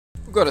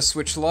We've got a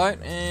Switch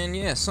Lite, and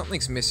yeah,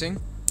 something's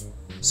missing.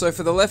 So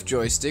for the left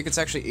joystick, it's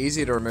actually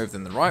easier to remove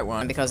than the right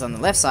one. Because on the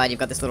left side, you've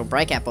got this little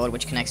breakout board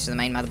which connects to the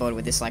main motherboard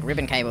with this like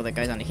ribbon cable that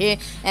goes under here.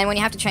 And when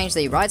you have to change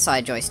the right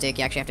side joystick,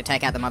 you actually have to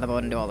take out the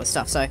motherboard and do all this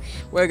stuff. So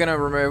we're going to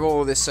remove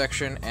all of this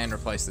section and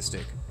replace the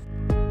stick.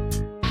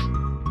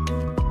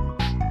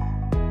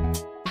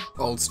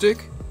 Old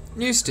stick,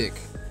 new stick.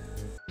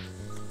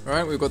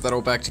 Alright, we've got that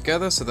all back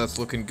together, so that's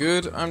looking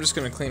good. I'm just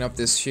going to clean up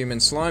this human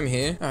slime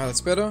here. Ah,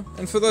 that's better.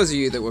 And for those of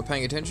you that were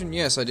paying attention,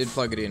 yes, I did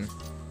plug it in.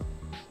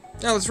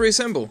 Now let's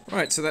reassemble.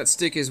 Alright, so that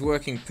stick is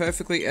working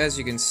perfectly, as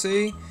you can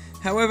see.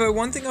 However,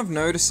 one thing I've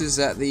noticed is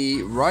that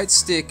the right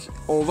stick,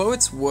 although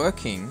it's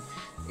working,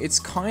 it's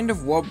kind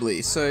of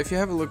wobbly. So if you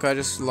have a look, I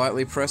just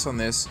lightly press on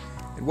this,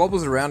 it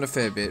wobbles around a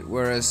fair bit,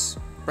 whereas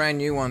brand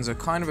new ones are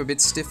kind of a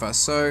bit stiffer.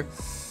 So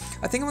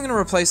I think I'm going to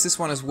replace this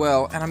one as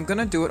well, and I'm going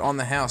to do it on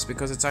the house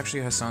because it's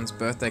actually her son's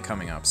birthday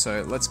coming up,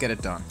 so let's get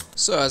it done.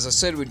 So as I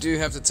said, we do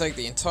have to take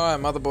the entire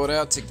motherboard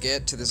out to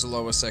get to this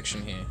lower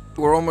section here.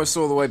 We're almost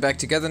all the way back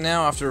together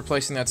now after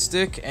replacing that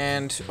stick,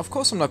 and of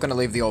course I'm not going to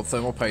leave the old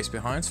thermal paste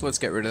behind, so let's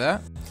get rid of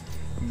that.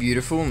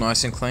 Beautiful,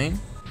 nice and clean.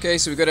 Okay,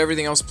 so we've got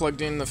everything else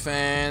plugged in, the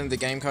fan, the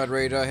game card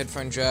reader,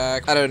 headphone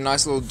jack. Added a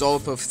nice little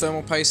dollop of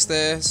thermal paste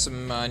there,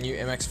 some new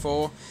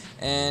MX4,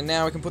 and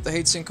now we can put the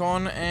heatsink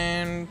on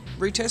and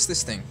retest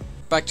this thing.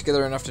 Back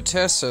together enough to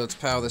test, so let's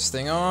power this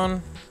thing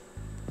on.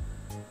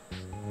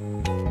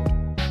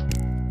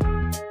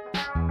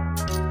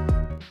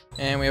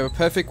 And we have a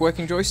perfect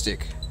working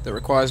joystick that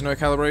requires no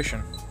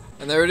calibration.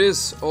 And there it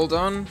is, all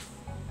done.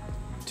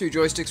 2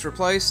 joysticks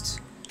replaced,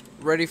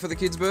 ready for the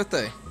kid's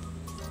birthday.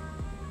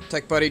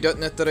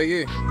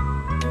 TechBuddy.net.au